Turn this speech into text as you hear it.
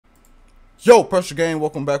Yo, Pressure Gang,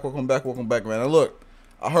 welcome back, welcome back, welcome back, man. Now look,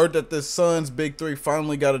 I heard that this Suns Big Three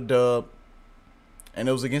finally got a dub, and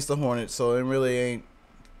it was against the Hornets, so it really ain't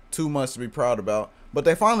too much to be proud about. But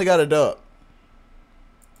they finally got a dub.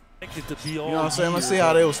 You know what I'm saying? Let's see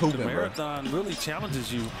how they was hooping, the marathon bro. really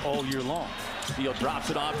challenges you all year long. Field drops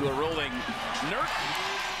it off to a rolling Nurk.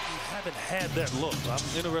 You haven't had that look. I'm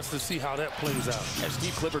interested to see how that plays out. As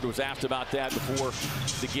Steve Clifford was asked about that before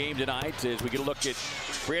the game tonight, as we get a look at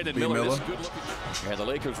Brandon Miller. This good looking. And the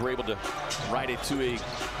Lakers were able to ride it to a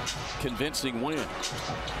convincing win.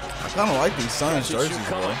 I kind of like these Suns jerseys,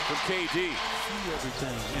 bro. From KD. See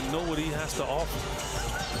everything and know what he has to offer.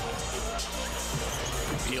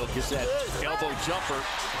 Beal gets that elbow jumper.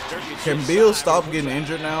 Can Beal stop getting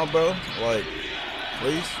injured now, bro? Like,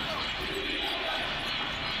 please.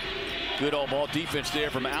 Good all ball defense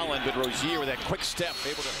there from Allen, but Rozier with that quick step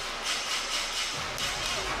able to.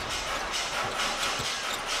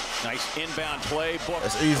 Nice inbound play. Book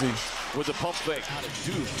That's easy. With the pump fake.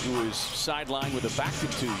 Duke, who is sidelined with a back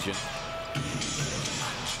contusion.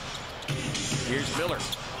 Here's Miller.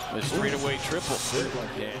 The straightaway triple. It's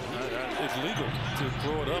legal to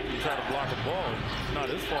throw it up and try to block a ball. It's not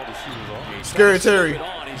his fault the shooter's off. Scary Terry.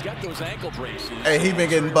 He's got those ankle braces. Hey, he been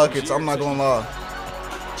getting buckets. I'm not gonna lie.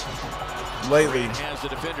 Lately. As the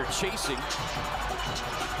defender chasing.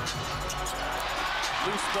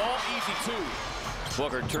 Loose ball, easy two.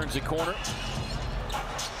 Booker turns the corner.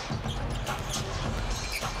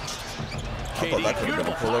 I thought that could have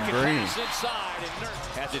been a pull-up green.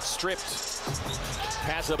 Has it stripped.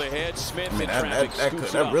 Pass up ahead. Smith. I mean,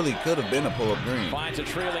 that really could have been a pull-up green. Finds a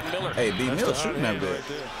trailing Miller. Hey, B. Miller's shooting that bit.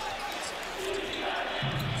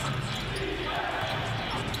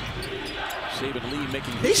 Saban Lee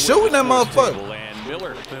making. He's shooting that motherfucker. And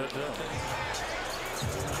Miller. I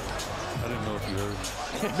didn't know if you heard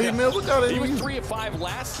me. B. Miller got it. He was 3 of 5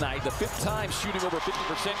 last night. The 5th time shooting over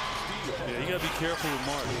 50%. Yeah, you gotta be careful with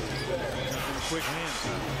Martin. Quick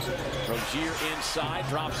hands. Rozier inside,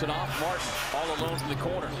 drops it off. Martin all alone in the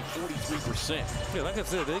corner. 43%. Yeah, like I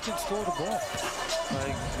said, they can score the ball.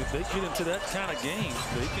 Like if they get into that kind of game,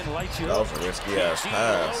 they can light you up. That was a risky ass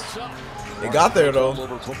pass. They got there though.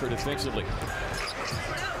 Over Booker defensively.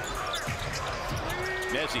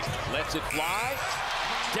 Nezzy lets it fly.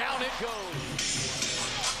 Down it goes.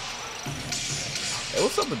 Hey,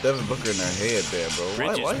 what's up with Devin Booker in their head there, bro?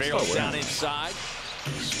 Why barrels down inside.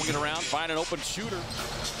 Swinging around, find an open shooter.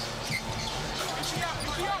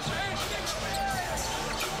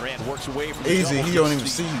 Grant works away from easy. the He don't even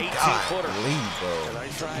see. 18 God, leave, bro. And I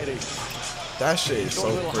tried to that shit is go so a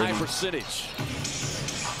little pretty. high percentage.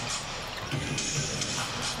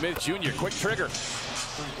 Smith Jr. quick trigger.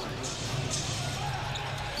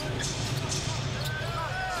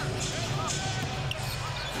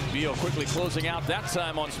 Beal quickly closing out that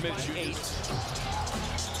time on Smith Jr. 8.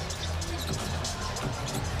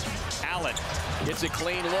 Allen gets a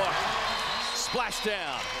clean look. Splash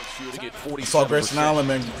down. Shooting at 47%. Saw Grayson Allen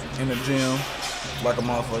in the gym like a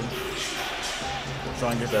motherfucker.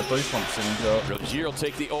 Trying to get that three-point percentage up. Rozier will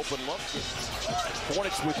take the open look.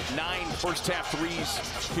 Hornets with 9 first-half threes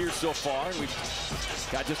here so far. We've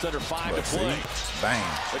got just under 5 to play. Bang.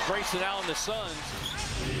 But Grayson Allen, the Suns.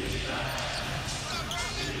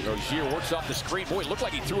 Rozier works off the screen. Boy, it looked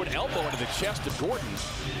like he threw an elbow into the chest of Gordon.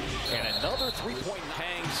 And another three-point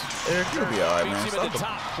hangs. Eric, you'll be all right, man. Stop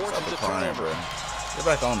the crying, bro. Get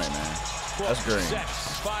back on it, man. That's green.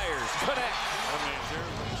 Sets, fires, connect.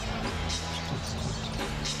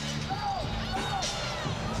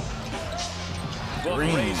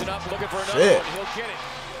 Green. Raising up, looking for another Shit. one. He'll get it.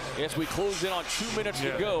 As we close in on 2 minutes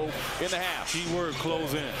to go in the half. Keyword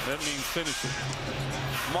close in. That means finish it.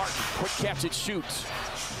 Martin, quick catch and shoots.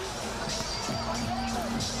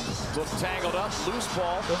 Look tangled up, loose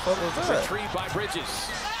ball. The fuck was that? Retrieved by Bridges.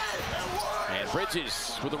 And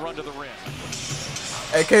Bridges with a run to the rim.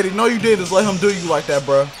 Hey, Katie, no you did is let him do you like that,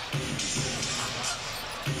 bro.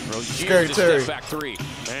 Scary Terry. Back three.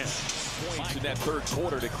 Man. Points in that third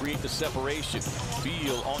quarter to create the separation.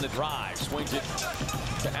 Beal on the drive. Swings it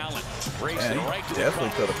to Allen. Man, he right to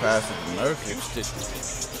definitely could have passed it to Murphy.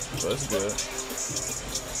 That's good.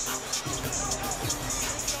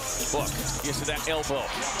 Book gets to that elbow.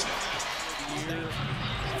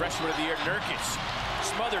 Freshman of the year, Nurkic.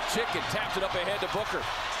 Smothered chicken, taps it up ahead to Booker.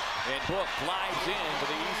 And Book glides in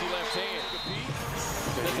with an easy left hand.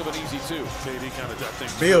 Think of an easy two. KD kind of, I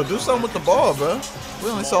think. Bill, do something with the ball, bro. We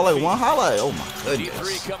only saw like one highlight. Oh my goodness.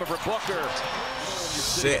 D3 coming for Booker.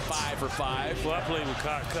 Shit. 5 for 5. Well, I played with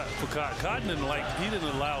Cotton didn't he didn't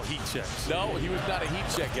allow heat checks. No, he was not a heat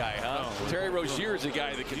check guy, huh? No. Terry Rozier is a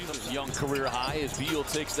guy that can his young career high as Beal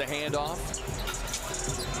takes the handoff.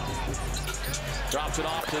 Drops it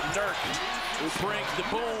off to Nurk, who brings the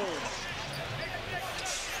boom.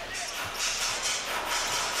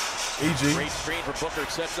 EG. Great screen for Booker.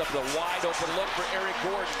 Sets up the wide open look for Eric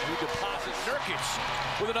Gordon, who deposits Nurkic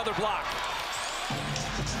with another block.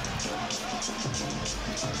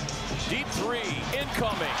 Deep three,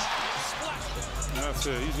 incoming. That's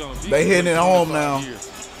it. He's gonna. They hitting it home now.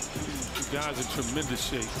 These guys in tremendous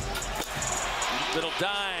shape. Little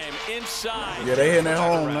dime inside. Yeah, they hitting it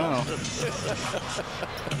home now.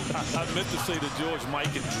 I meant to say the George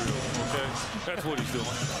Mikan drill. Okay, that's what he's doing.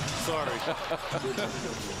 Sorry.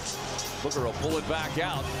 Booker will pull it back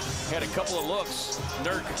out. Had a couple of looks.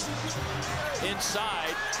 Nurk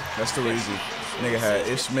inside. That's too easy. Nigga had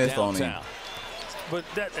Ish Smith on him. But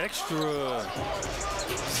that extra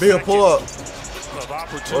Bill, pull up. of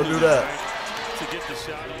opportunity, Or do that. right, to get the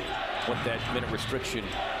shot. What that minute restriction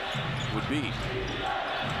would be.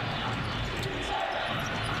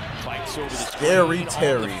 Fights over the Scary screen,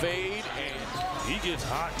 Terry. on the fade, and He gets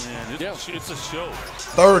hot, man. It's a show.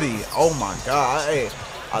 30. Oh my God. Hey,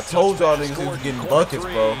 I told y'all niggas he was getting buckets,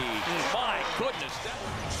 bro. My goodness.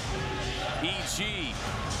 EG,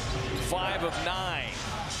 5 of 9.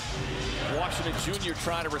 Washington Jr.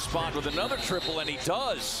 trying to respond with another triple, and he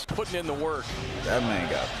does. Putting in the work. That man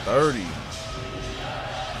got 30.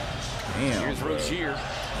 Damn. Here's Rozier.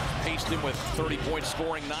 Paced him with 30-point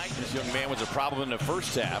scoring night. This young man was a problem in the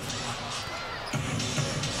first half.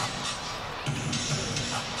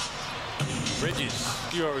 Bridges.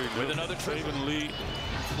 You already with know. another triple. Even lead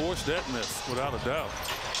forced that miss without a doubt.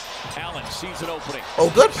 Allen sees an opening.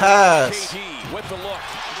 Oh, good pass. KD with the look.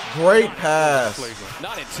 Great pass.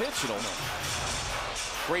 Not intentional.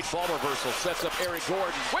 Great ball reversal. Sets up Eric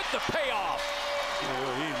Gordon with the payoff.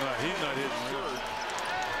 Well, he's not hitting third.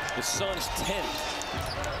 The Suns 10.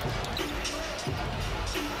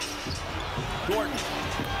 Gordon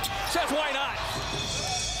says why not?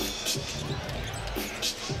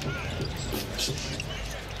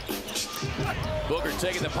 Booker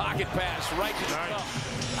taking the pocket pass right to the cup.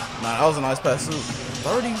 Nah, that was a nice pass too.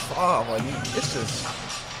 35. Like, it's just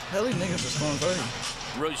hell, these niggas are scoring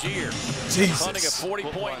 30. Rozier Jesus. hunting a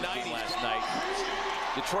 40-point night last night.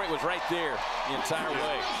 Detroit was right there the entire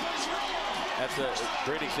way. That's a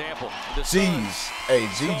great example. G's. Hey,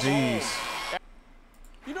 GG's.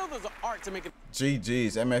 You know there's an art to make it.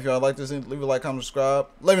 GG's. Hey man, if y'all like this, leave a like, comment, subscribe.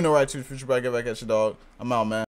 Let me know right to the future, but I get back at you, dog. I'm out, man.